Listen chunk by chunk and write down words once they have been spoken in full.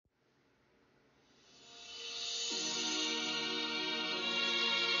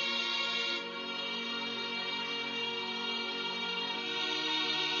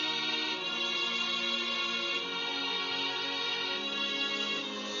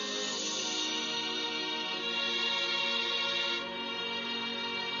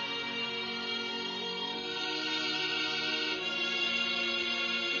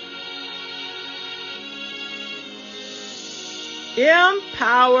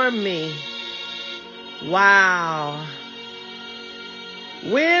Empower me. Wow.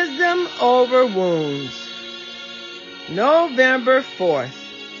 Wisdom over wounds. November 4th.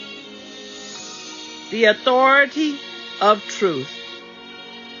 The authority of truth.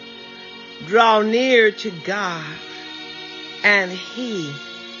 Draw near to God, and He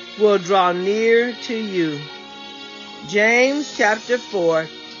will draw near to you. James chapter 4,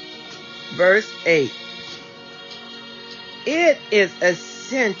 verse 8. It is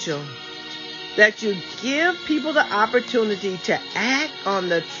essential that you give people the opportunity to act on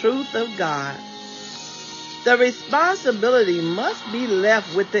the truth of God. The responsibility must be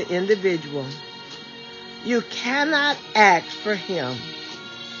left with the individual. You cannot act for him.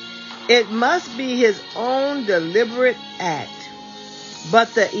 It must be his own deliberate act.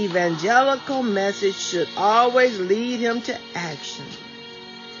 But the evangelical message should always lead him to action.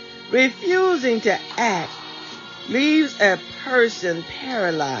 Refusing to act leaves a person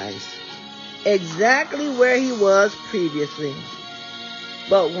paralyzed, exactly where he was previously.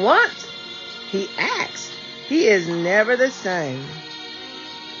 But once he acts, he is never the same.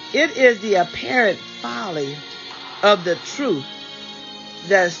 It is the apparent folly of the truth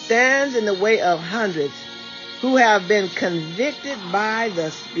that stands in the way of hundreds who have been convicted by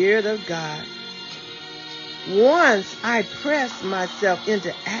the Spirit of God. Once I press myself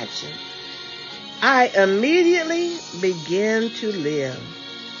into action, I immediately begin to live.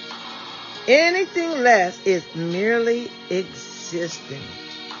 Anything less is merely existing.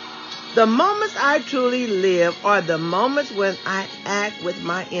 The moments I truly live are the moments when I act with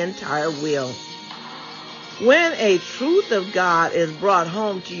my entire will. When a truth of God is brought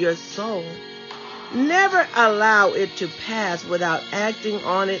home to your soul, never allow it to pass without acting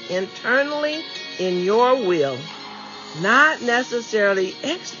on it internally in your will, not necessarily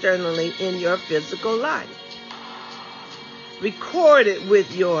externally in your physical life. Record it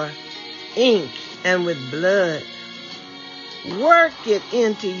with your ink and with blood. Work it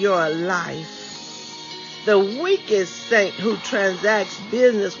into your life. The weakest saint who transacts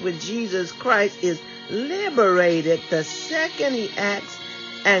business with Jesus Christ is liberated the second he acts,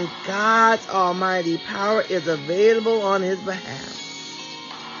 and God's almighty power is available on his behalf.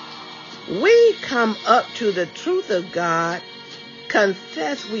 We come up to the truth of God,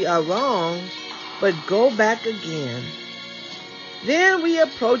 confess we are wrong, but go back again. Then we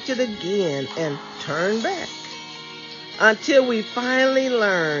approach it again and turn back until we finally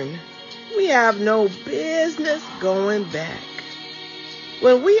learn we have no business going back.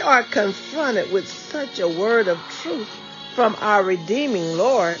 When we are confronted with such a word of truth from our redeeming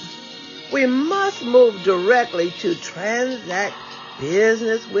Lord, we must move directly to transact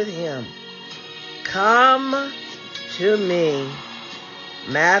business with him. Come to me.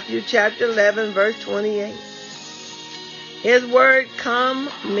 Matthew chapter 11, verse 28. His word come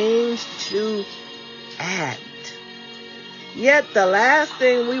means to act. Yet the last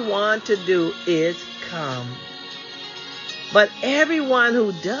thing we want to do is come. But everyone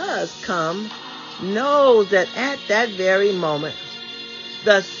who does come knows that at that very moment,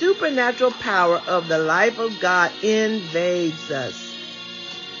 the supernatural power of the life of God invades us.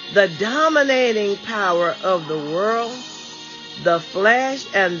 The dominating power of the world, the flesh,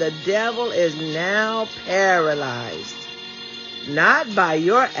 and the devil is now paralyzed. Not by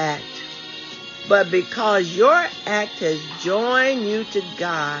your act, but because your act has joined you to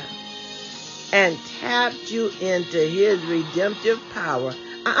God and tapped you into his redemptive power.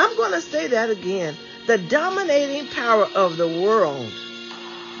 I'm going to say that again. The dominating power of the world,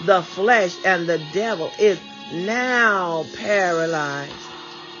 the flesh, and the devil is now paralyzed.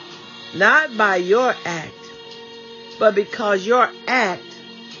 Not by your act, but because your act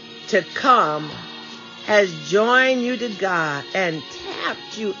to come has joined you to God and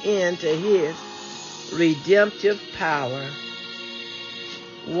tapped you into his redemptive power.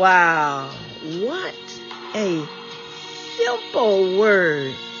 Wow, what a simple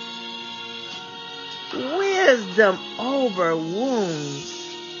word. Wisdom over wounds.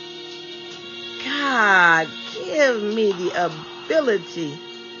 God, give me the ability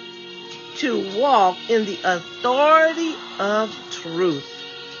to walk in the authority of truth.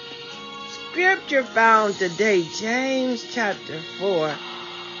 Scripture found today, James chapter 4,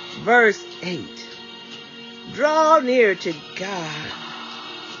 verse 8. Draw near to God,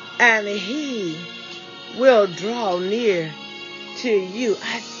 and he will draw near to you.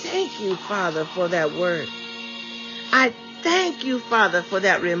 I thank you, Father, for that word. I thank you, Father, for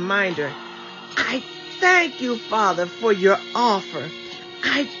that reminder. I thank you, Father, for your offer.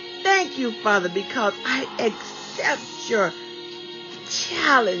 I thank you, Father, because I accept your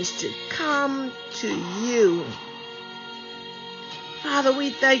challenge to come to you. Father, we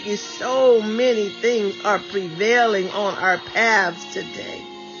thank you so many things are prevailing on our paths today.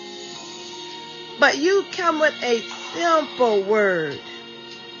 But you come with a simple word.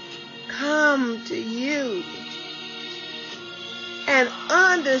 Come to you and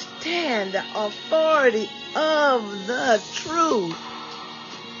understand the authority of the truth.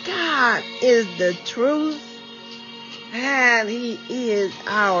 God is the truth, and He is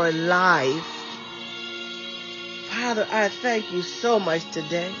our life. Father, I thank you so much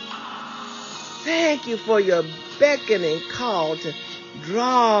today. Thank you for your beckoning call to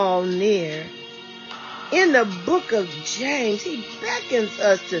draw near. In the book of James, he beckons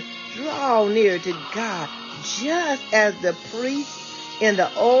us to draw near to God, just as the priests in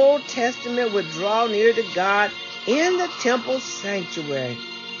the Old Testament would draw near to God in the temple sanctuary.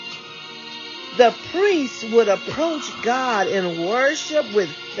 The priests would approach God in worship with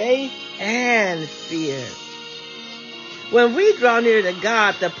faith and fear. When we draw near to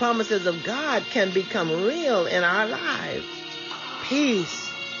God, the promises of God can become real in our lives.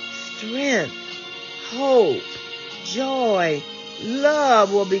 Peace, strength, hope, joy,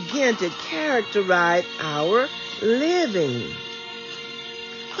 love will begin to characterize our living.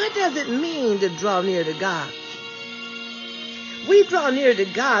 What does it mean to draw near to God? We draw near to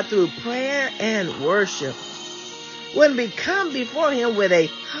God through prayer and worship. When we come before Him with a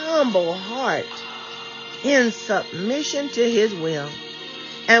humble heart, in submission to His will,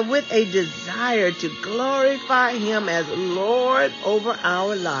 and with a desire to glorify Him as Lord over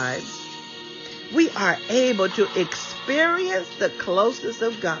our lives, we are able to experience the closeness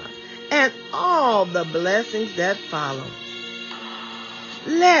of God and all the blessings that follow.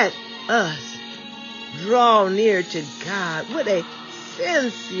 Let us draw near to God with a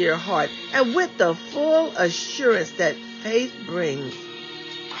sincere heart and with the full assurance that faith brings,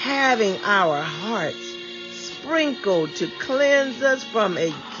 having our hearts sprinkled to cleanse us from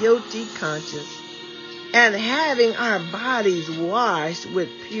a guilty conscience, and having our bodies washed with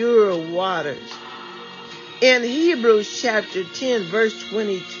pure waters. In Hebrews chapter 10, verse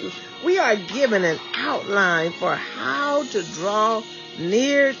 22, we are given an outline for how to draw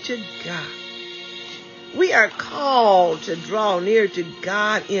near to God. We are called to draw near to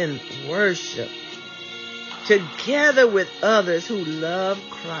God in worship, together with others who love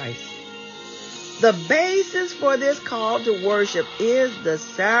Christ. The basis for this call to worship is the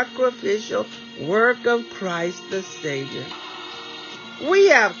sacrificial work of Christ the Savior. We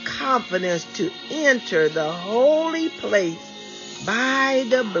have confidence to enter the holy place by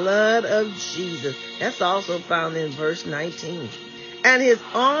the blood of Jesus. That's also found in verse 19. And His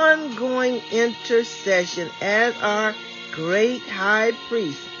ongoing intercession as our great high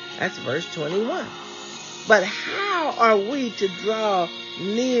priest. That's verse 21. But how are we to draw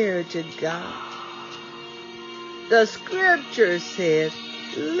near to God? The scripture says,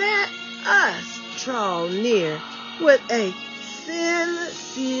 let us draw near with a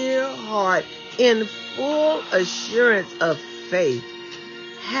sincere heart in full assurance of faith,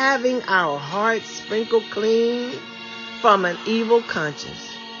 having our hearts sprinkled clean from an evil conscience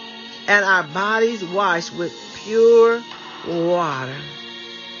and our bodies washed with pure water.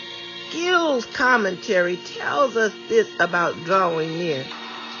 Gill's commentary tells us this about drawing near.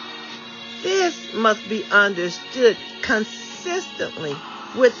 This must be understood consistently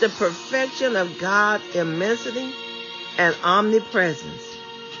with the perfection of God's immensity and omnipresence.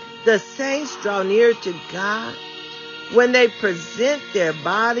 The saints draw near to God when they present their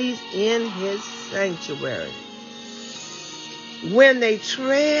bodies in His sanctuary, when they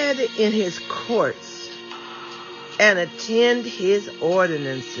tread in His courts and attend His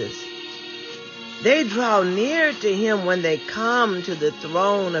ordinances. They draw near to Him when they come to the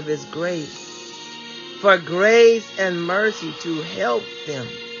throne of His grace for grace and mercy to help them.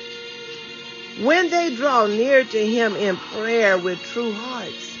 When they draw near to Him in prayer with true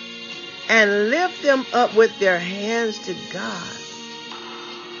hearts and lift them up with their hands to God.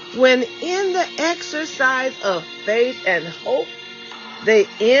 When in the exercise of faith and hope, they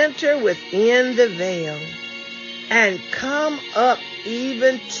enter within the veil and come up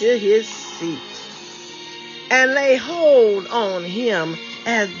even to His seat and lay hold on Him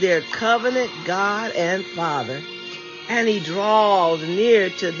as their covenant God and Father. And He draws near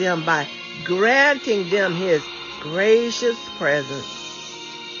to them by granting them His gracious presence,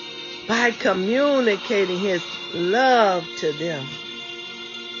 by communicating His love to them,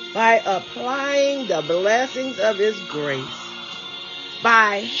 by applying the blessings of His grace,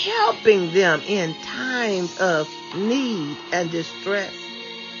 by helping them in times of need and distress,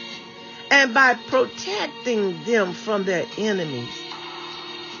 and by protecting them from their enemies.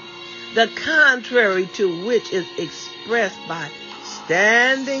 The contrary to which is expressed by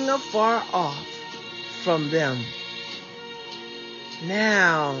standing afar off from them.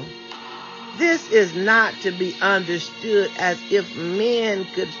 Now, this is not to be understood as if men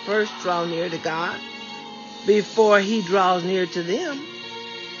could first draw near to God before he draws near to them.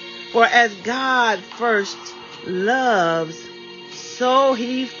 For as God first loves, so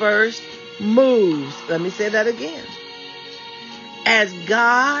he first moves. Let me say that again. As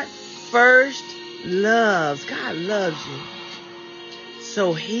God first loves, God loves you,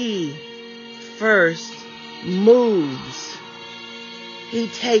 so he first moves. He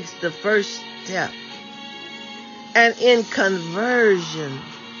takes the first step. And in conversion,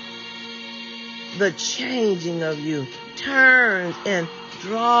 the changing of you turns and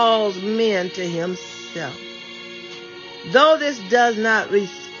draws men to himself. Though this does not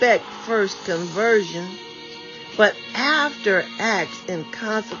respect first conversion, but after acts in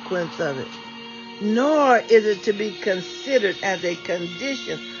consequence of it, nor is it to be considered as a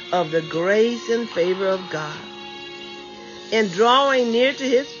condition of the grace and favor of God in drawing near to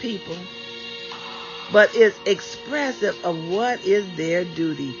his people, but is expressive of what is their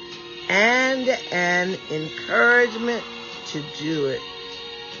duty and an encouragement to do it.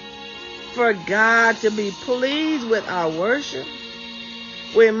 For God to be pleased with our worship,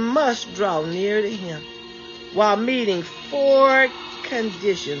 we must draw near to him while meeting 4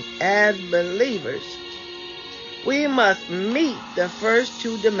 conditions as believers. We must meet the first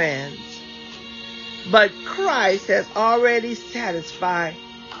 2 demands, but Christ has already satisfied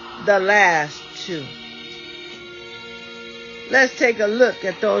the last 2. Let's take a look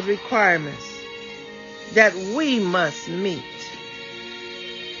at those requirements that we must meet.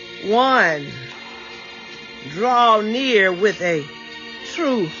 1, draw near with a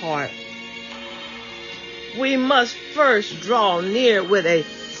true heart. We must first draw near with a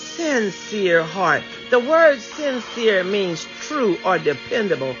sincere heart. The word sincere means true or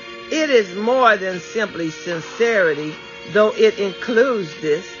dependable. It is more than simply sincerity, though it includes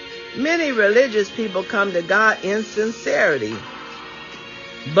this. Many religious people come to God in sincerity,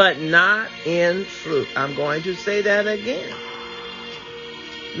 but not in truth. I'm going to say that again.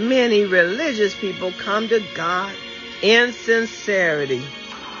 Many religious people come to God in sincerity,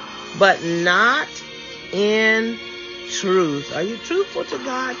 but not in truth. Are you truthful to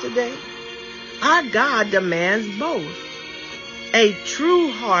God today? Our God demands both. A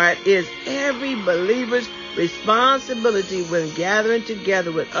true heart is every believer's responsibility when gathering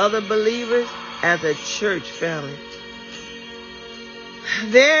together with other believers as a church family.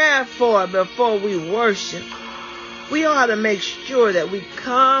 Therefore, before we worship, we ought to make sure that we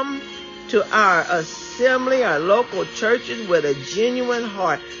come to our assembly, our local churches, with a genuine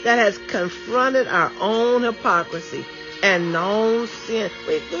heart that has confronted our own hypocrisy and known sin.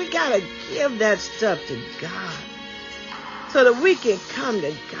 We got to give that stuff to God so that we can come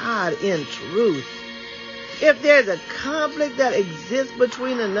to God in truth. If there's a conflict that exists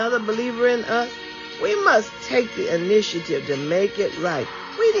between another believer and us, we must take the initiative to make it right.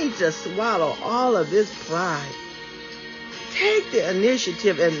 We need to swallow all of this pride. Take the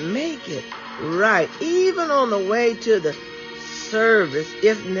initiative and make it right, even on the way to the service,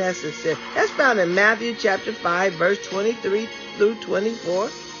 if necessary. That's found in Matthew chapter 5, verse 23 through 24.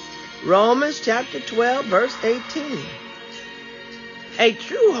 Romans chapter 12, verse 18. A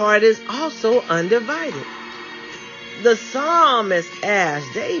true heart is also undivided. The psalmist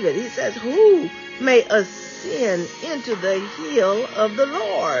asked David, he says, who may ascend into the hill of the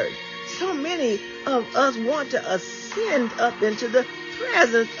Lord? So many of us want to ascend up into the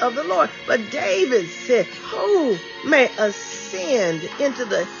presence of the Lord. But David said, who may ascend into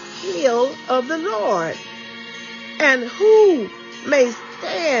the hill of the Lord? And who may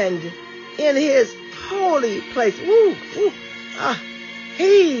stand in his holy place?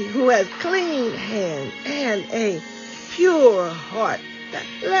 He who has clean hands and a pure heart.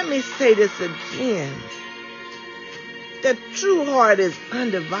 Let me say this again. The true heart is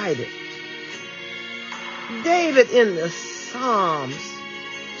undivided. David in the Psalms,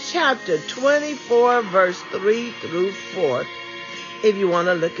 chapter 24, verse 3 through 4, if you want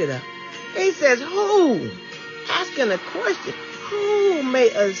to look it up. He says, who? Asking a question. Who may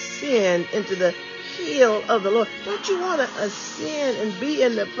ascend into the hill of the Lord? Don't you want to ascend and be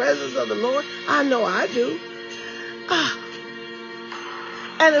in the presence of the Lord? I know I do.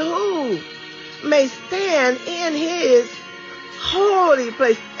 And who may stand in his holy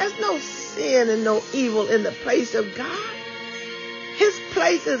place? There's no sin and no evil in the place of God. His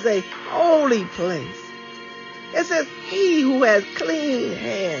place is a holy place. It says, he who has clean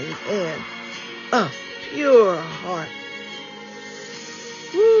hands and a pure heart.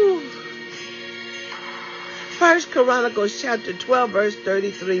 Woo. First Chronicles chapter 12 verse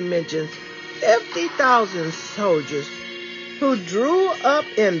 33 mentions 50,000 soldiers who drew up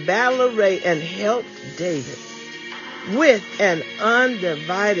in battle array and helped David with an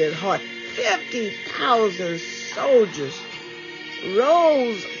undivided heart. 50,000 soldiers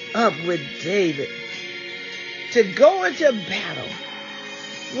rose up with David to go into battle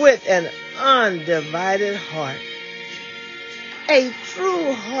with an undivided heart. A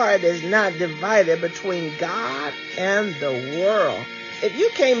true heart is not divided between God and the world. If you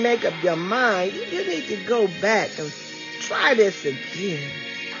can't make up your mind, you need to go back and try this again.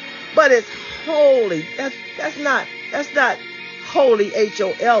 But it's holy. That's not holy,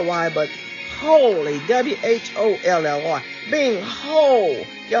 H-O-L-Y, but holy, W-H-O-L-L-Y. Being whole,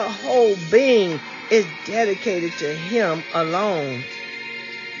 your whole being is dedicated to Him alone.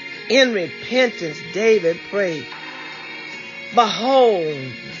 In repentance, David prayed, "Behold,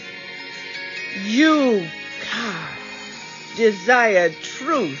 you, God, desire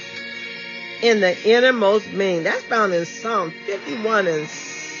truth in the innermost being." That's found in Psalm 51 and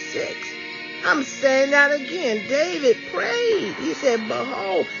 6. I'm saying that again. David prayed. He said,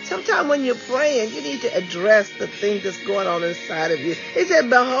 behold. Sometimes when you're praying, you need to address the thing that's going on inside of you. He said,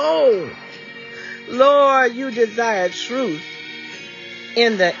 behold, Lord, you desire truth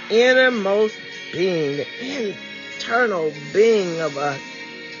in the innermost being, the internal being of us.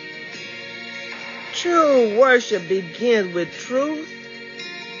 True worship begins with truth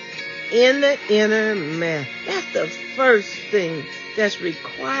in the inner man. That's the first thing that's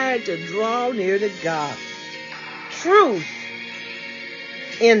required to draw near to God. Truth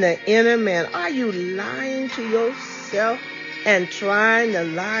in the inner man. Are you lying to yourself and trying to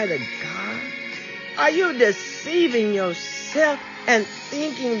lie to God? Are you deceiving yourself and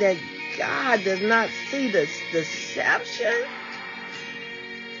thinking that God does not see the deception?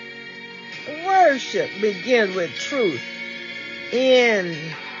 Worship begins with truth in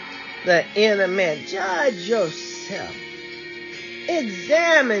the inner man. Judge yourself.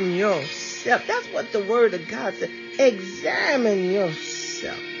 Examine yourself. That's what the Word of God says. Examine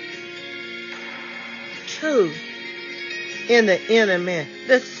yourself. Truth in the inner man.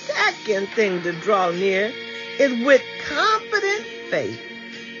 The second thing to draw near is with confident faith.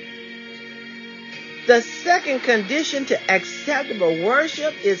 The second condition to acceptable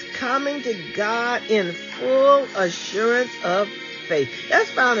worship is coming to God in full assurance of faith. That's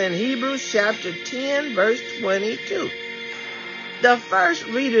found in Hebrews chapter 10, verse 22. The first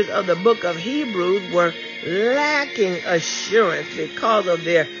readers of the book of Hebrews were lacking assurance because of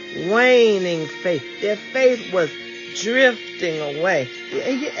their waning faith. Their faith was drifting away.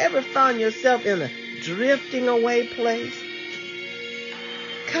 You ever found yourself in a drifting away place?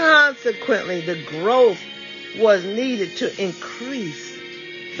 Consequently, the growth was needed to increase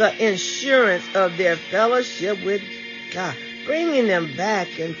the assurance of their fellowship with God, bringing them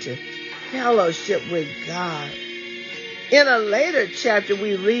back into fellowship with God. In a later chapter,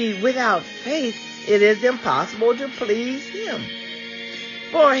 we read, without faith, it is impossible to please Him.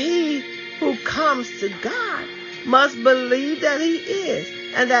 For he who comes to God must believe that He is,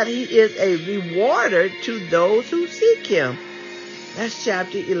 and that He is a rewarder to those who seek Him. That's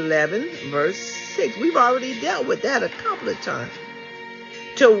chapter 11, verse 6. We've already dealt with that a couple of times.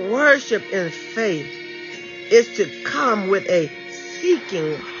 To worship in faith is to come with a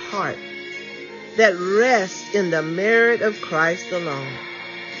seeking heart that rests in the merit of Christ alone.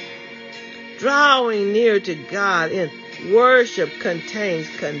 Drawing near to God in worship contains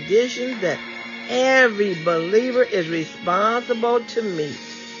conditions that every believer is responsible to meet.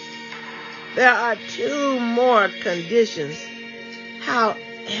 There are two more conditions,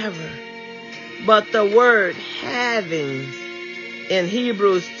 however, but the word having in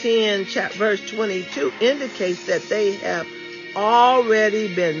Hebrews 10, verse 22 indicates that they have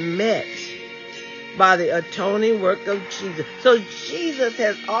already been met by the atoning work of Jesus. So Jesus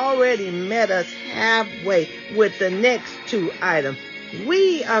has already met us halfway with the next two items.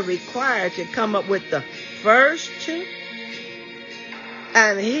 We are required to come up with the first two,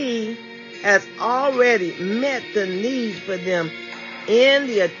 and He has already met the need for them in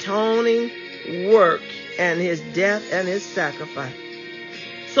the atoning work and His death and His sacrifice.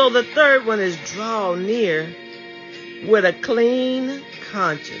 So the third one is draw near with a clean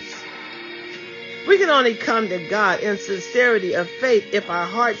conscience. We can only come to God in sincerity of faith if our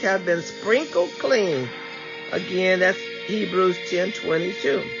hearts have been sprinkled clean. Again, that's Hebrews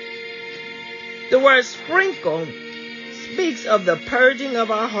 10:22. The word sprinkle speaks of the purging of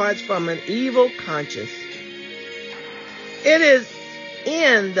our hearts from an evil conscience. It is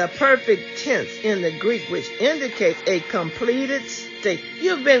in the perfect tense in the Greek, which indicates a completed state.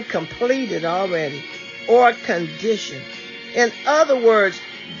 You've been completed already. or condition. In other words,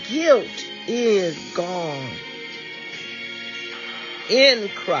 guilt is gone. In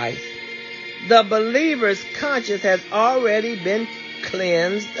Christ, the believer's conscience has already been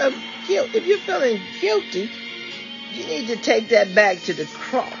cleansed of guilt. If you're feeling guilty, you need to take that back to the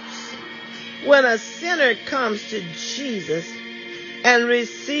cross. When a sinner comes to Jesus and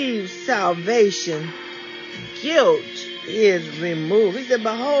receives salvation, guilt is removed. He said,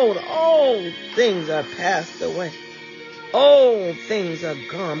 behold, all things are passed away. All things are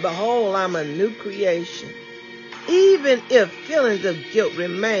gone. Behold, I'm a new creation. Even if feelings of guilt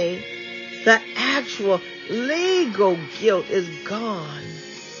remain, the actual legal guilt is gone,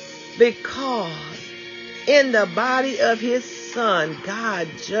 because in the body of his Son, God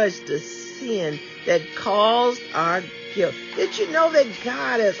judged the sin that caused our guilt. Did you know that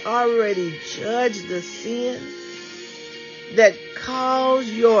God has already judged the sin that caused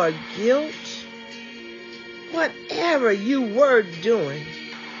your guilt? Whatever you were doing,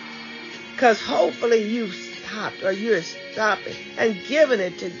 because hopefully you stopped, or you're stopping and giving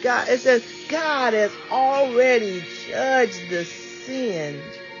it to God. It says God has already judged the sin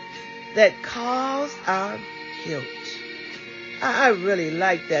that caused our guilt. I really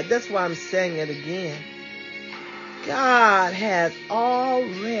like that. That's why I'm saying it again. God has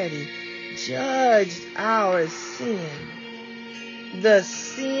already judged our sin. The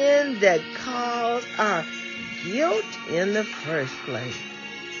sin that caused our guilt in the first place.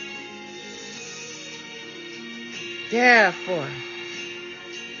 Therefore,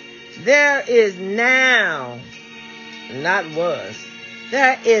 there is now, not was,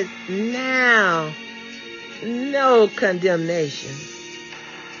 there is now no condemnation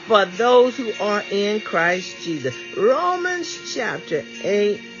for those who are in Christ Jesus. Romans chapter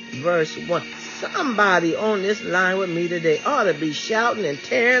 8, verse 1. Somebody on this line with me today ought to be shouting and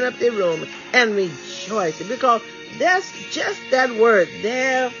tearing up their room and rejoicing, because that's just that word.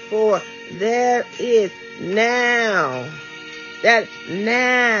 Therefore, there is now. That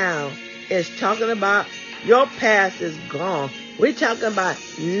now is talking about your past is gone. We're talking about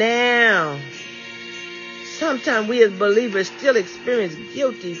now. Sometimes we as believers still experience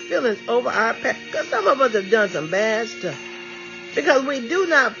guilty feelings over our past, because some of us have done some bad stuff, because we do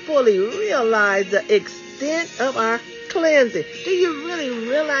not fully realize the extent of our cleansing. Do you really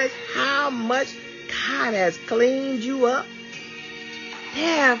realize how much God has cleaned you up?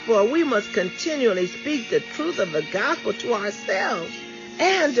 Therefore, we must continually speak the truth of the gospel to ourselves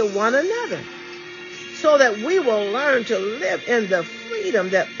and to one another, so that we will learn to live in the freedom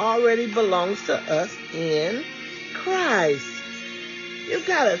that already belongs to us in Christ. You've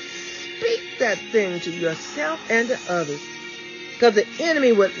got to speak that thing to yourself and to others, because the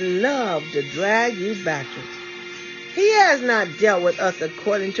enemy would love to drag you backwards. He has not dealt with us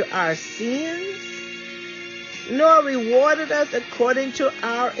according to our sins, nor rewarded us according to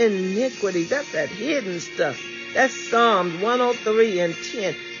our iniquities. That's that hidden stuff. That's Psalms 103 and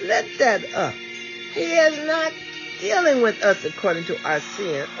 10. Let that up. He is not dealing with us according to our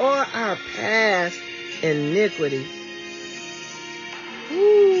sin or our past iniquities.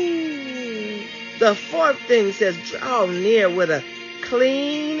 Ooh. The fourth thing says, draw near with a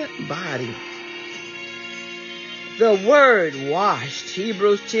clean body. The word washed,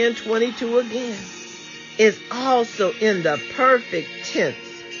 Hebrews 10:22 again, is also in the perfect tense,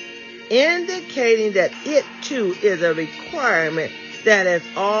 indicating that it too is a requirement that has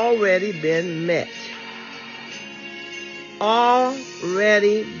already been met.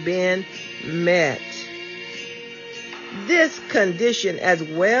 Already been met. This condition, as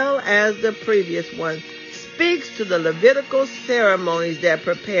well as the previous one, speaks to the Levitical ceremonies that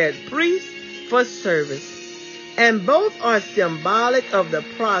prepared priests for service, and both are symbolic of the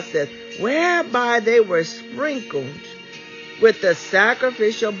process whereby they were sprinkled with the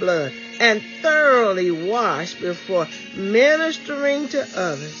sacrificial blood and thoroughly washed before ministering to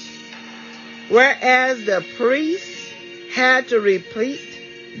others. Whereas the priests had to repeat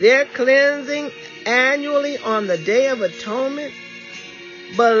their cleansing annually on the Day of Atonement,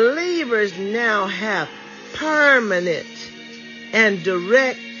 believers now have permanent and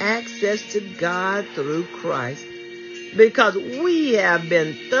direct access to God through Christ, because we have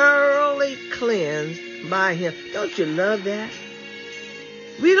been thoroughly cleansed by Him. Don't you love that?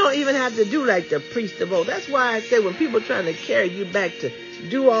 We don't even have to do like the priest of old. That's why I say when people are trying to carry you back to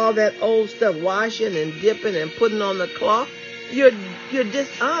do all that old stuff, washing and dipping and putting on the cloth, you're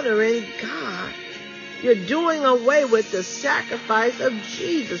dishonoring God. You're doing away with the sacrifice of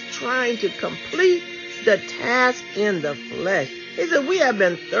Jesus, trying to complete the task in the flesh. He said, we have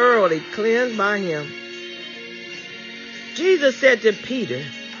been thoroughly cleansed by Him. Jesus said to Peter,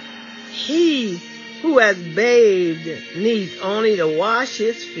 He who has bathed needs only to wash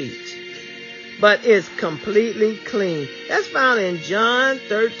his feet, but is completely clean. That's found in John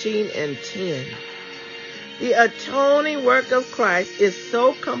 13:10. The atoning work of Christ is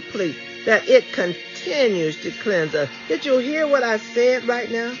so complete that it continues to cleanse us. Did you hear what I said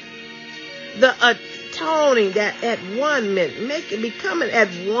right now? The atoning, that at one meant becoming at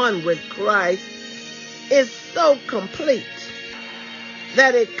one with Christ, is so complete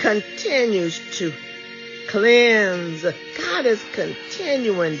that it continues to cleanse. God is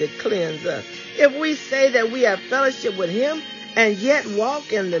continuing to cleanse us. If we say that we have fellowship with him and yet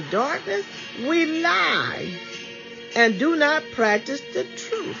walk in the darkness, we lie and do not practice the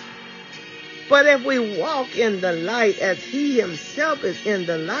truth. But if we walk in the light as he himself is in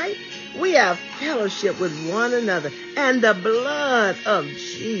the light, we have fellowship with one another. And the blood of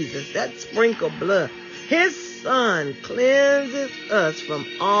Jesus, that sprinkled blood, his son, cleanses us from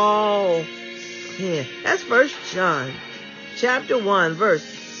all sin. That's 1 John chapter 1, verse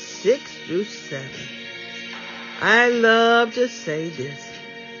 6 through 7. I love to say this.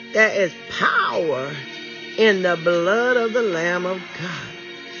 There is power in the blood of the Lamb of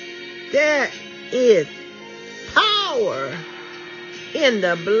God. There is power in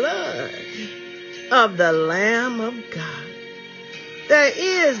the blood of the Lamb of God. There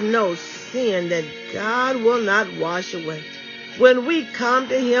is no sin that God will not wash away when we come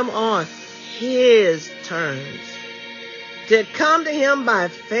to him on his terms. To come to him by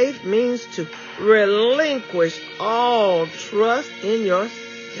faith means to relinquish all trust in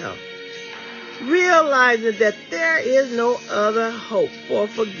yourself, realizing that there is no other hope for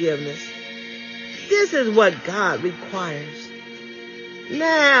forgiveness. This is what God requires.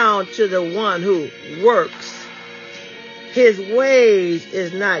 Now to the one who works, his wage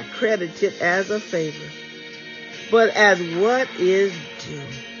is not credited as a favor, but as what is due.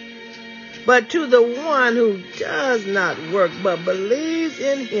 But to the one who does not work, but believes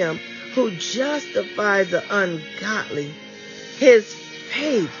in him who justifies the ungodly, his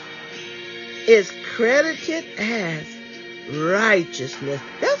faith is credited as righteousness.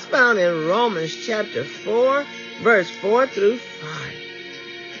 That's found in Romans chapter 4, verse 4 through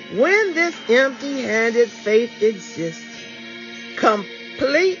 5. When this empty-handed faith exists,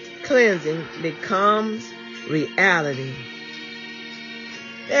 complete cleansing becomes reality.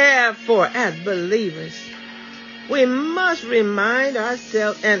 Therefore, as believers, we must remind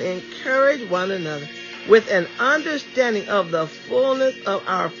ourselves and encourage one another with an understanding of the fullness of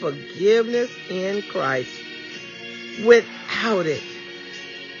our forgiveness in Christ. Without it,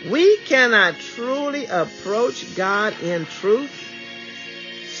 we cannot truly approach God in truth,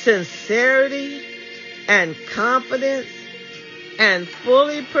 sincerity, and confidence, and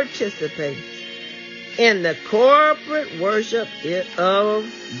fully participate in the corporate worship of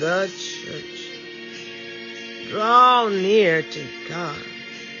the church. Draw near to God,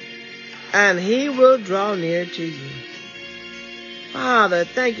 and he will draw near to you. Father,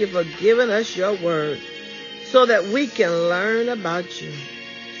 thank you for giving us your word so that we can learn about you.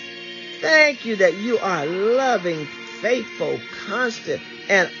 Thank you that you are loving, faithful, constant,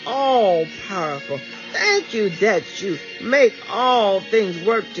 and all-powerful. Thank you that you make all things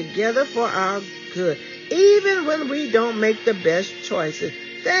work together for our good, even when we don't make the best choices.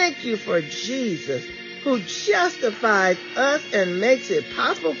 Thank you for Jesus, who justifies us and makes it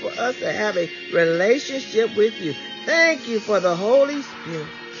possible for us to have a relationship with you. Thank you for the Holy Spirit,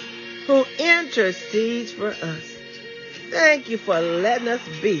 who intercedes for us. Thank you for letting us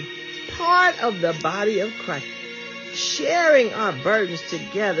be part of the body of Christ, sharing our burdens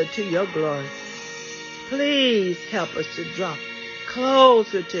together to your glory. Please help us to draw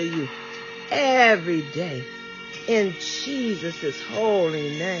closer to you every day in Jesus'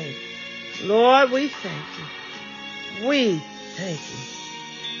 holy name. Lord, we thank you. We thank you.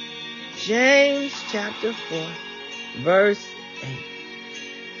 James chapter 4, verse 8.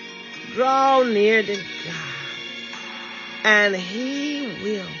 Draw near to God, and he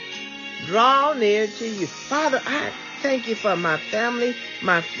will draw near to you. Father, I thank you for my family,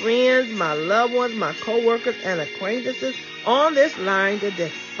 my friends, my loved ones, my co-workers and acquaintances on this line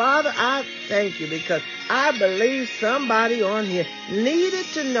today. Father, I thank you because I believe somebody on here needed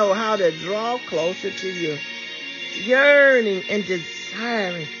to know how to draw closer to you, yearning and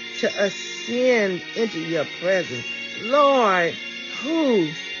desiring to ascend into your presence. Lord, who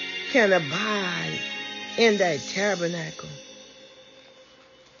can abide in thy tabernacle?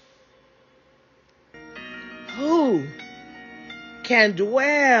 Who can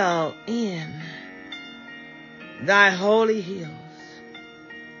dwell in thy holy hills?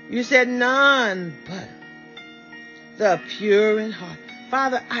 You said none but the pure in heart.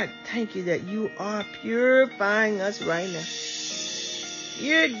 Father, I thank you that you are purifying us right now.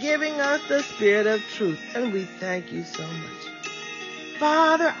 You're giving us the spirit of truth, and we thank you so much.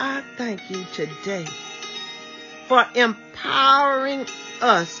 Father, I thank you today for empowering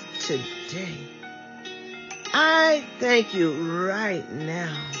us today. I thank you right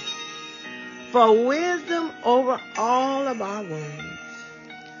now for wisdom over all of our wounds.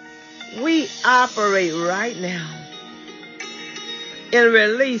 We operate right now in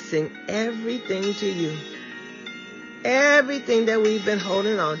releasing everything to you. Everything that we've been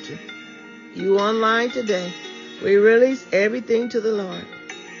holding on to. You online today, we release everything to the Lord.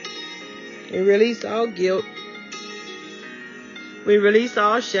 We release all guilt. We release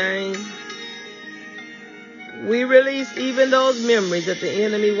all shame. We release even those memories that the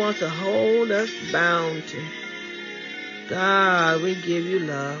enemy wants to hold us bound to. God, we give you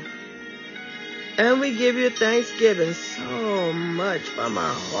love. And we give you thanksgiving so much from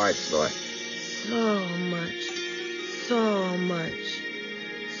our hearts, Lord. So much. So much.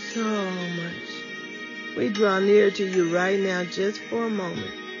 So much. We draw near to you right now just for a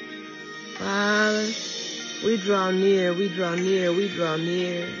moment. Father, we draw near, we draw near, we draw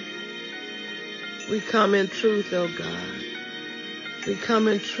near. We come in truth, oh God. We come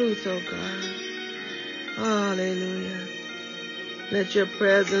in truth, oh God. Hallelujah. Let your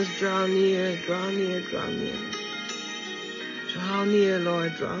presence draw near, draw near, draw near. Draw near,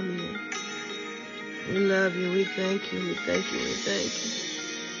 Lord, draw near. We love you, we thank you, we thank you, we thank you.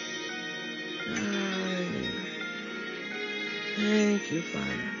 Hallelujah. Thank you,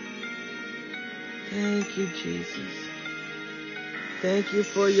 Father. Thank you, Jesus. Thank you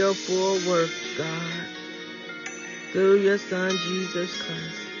for your full work, God, through your Son, Jesus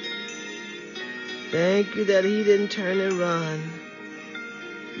Christ. Thank you that he didn't turn and run,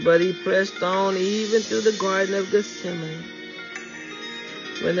 but he pressed on even through the Garden of Gethsemane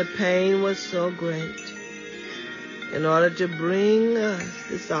when the pain was so great, in order to bring us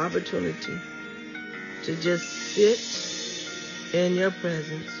this opportunity to just sit in your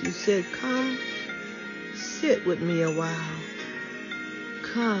presence. You said, come sit with me a while.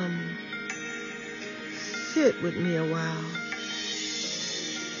 Come, sit with me a while.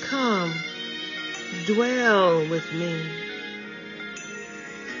 Come, dwell with me.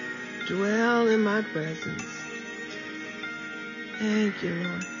 Dwell in my presence. Thank you,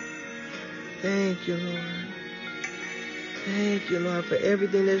 Lord. Thank you, Lord. Thank you, Lord, for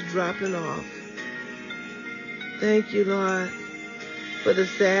everything that's dropping off. Thank you, Lord, for the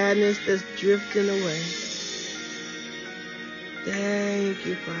sadness that's drifting away. Thank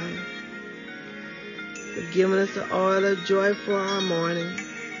you, Father, for giving us the oil of joy for our mourning.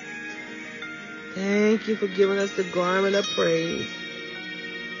 Thank you for giving us the garment of praise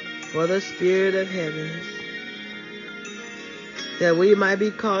for the spirit of heaviness, that we might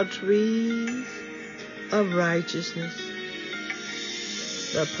be called trees of righteousness,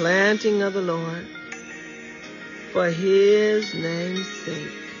 the planting of the Lord, for his name's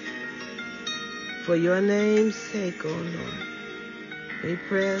sake. For your name's sake, O Lord. We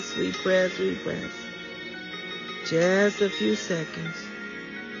press, we press, we press. Just a few seconds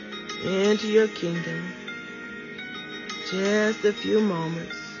into your kingdom. Just a few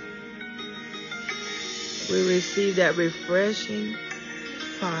moments. We receive that refreshing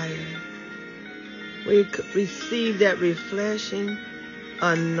fire. We receive that refreshing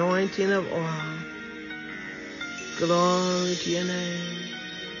anointing of oil. Glory to your name.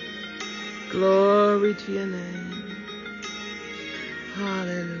 Glory to your name.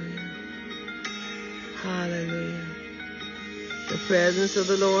 Hallelujah. Hallelujah. The presence of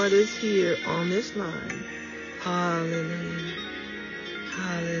the Lord is here on this line. Hallelujah.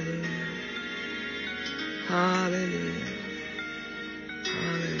 Hallelujah. Hallelujah.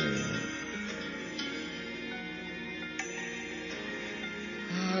 Hallelujah.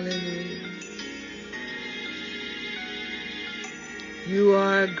 Hallelujah. You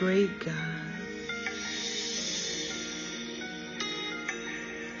are a great God.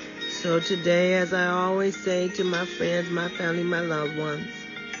 So today, as I always say to my friends, my family, my loved ones,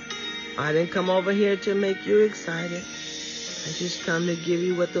 I didn't come over here to make you excited. I just come to give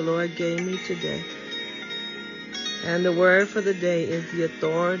you what the Lord gave me today. And the word for the day is the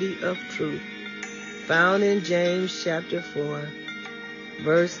authority of truth, found in James chapter 4,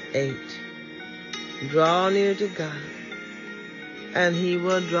 verse 8. Draw near to God, and he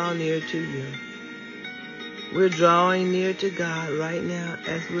will draw near to you. We're drawing near to God right now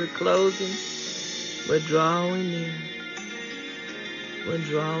as we're closing. We're drawing near. We're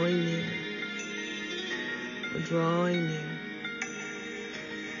drawing near. We're drawing near.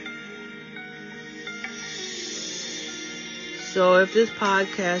 So if this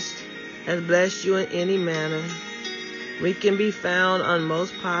podcast has blessed you in any manner, we can be found on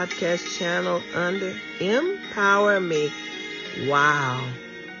most podcast channels under Empower Me. Wow.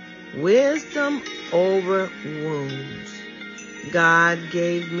 Wisdom over wounds. God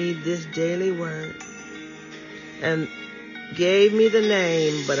gave me this daily word and gave me the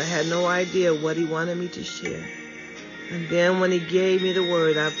name, but I had no idea what he wanted me to share. And then when he gave me the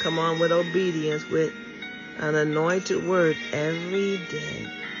word, I've come on with obedience with an anointed word every day.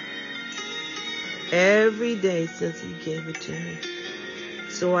 Every day since he gave it to me.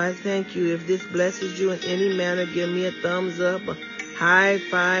 So I thank you. If this blesses you in any manner, give me a thumbs up, a high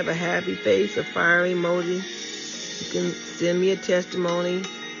five, a happy face, a fire emoji. You can send me a testimony.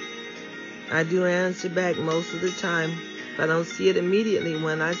 I do answer back most of the time. If I don't see it immediately,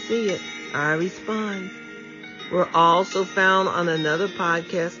 when I see it, I respond. We're also found on another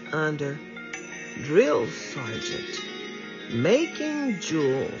podcast under Drill Sergeant, Making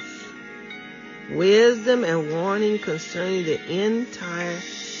Jewels. Wisdom and warning concerning the end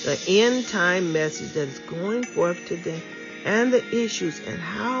time message that is going forth today, and the issues and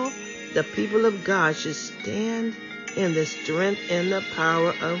how the people of God should stand in the strength and the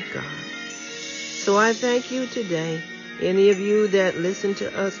power of God. So I thank you today. Any of you that listen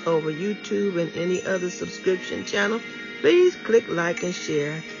to us over YouTube and any other subscription channel, please click like and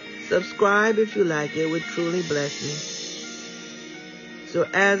share. Subscribe if you like. It would truly bless me. So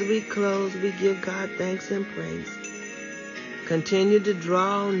as we close, we give God thanks and praise. Continue to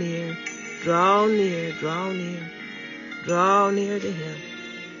draw near, draw near, draw near, draw near to him,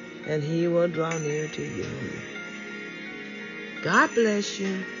 and he will draw near to you. God bless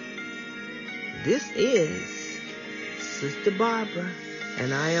you. This is Sister Barbara,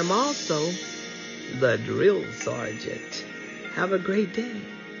 and I am also the Drill Sergeant. Have a great day.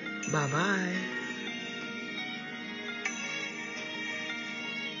 Bye-bye.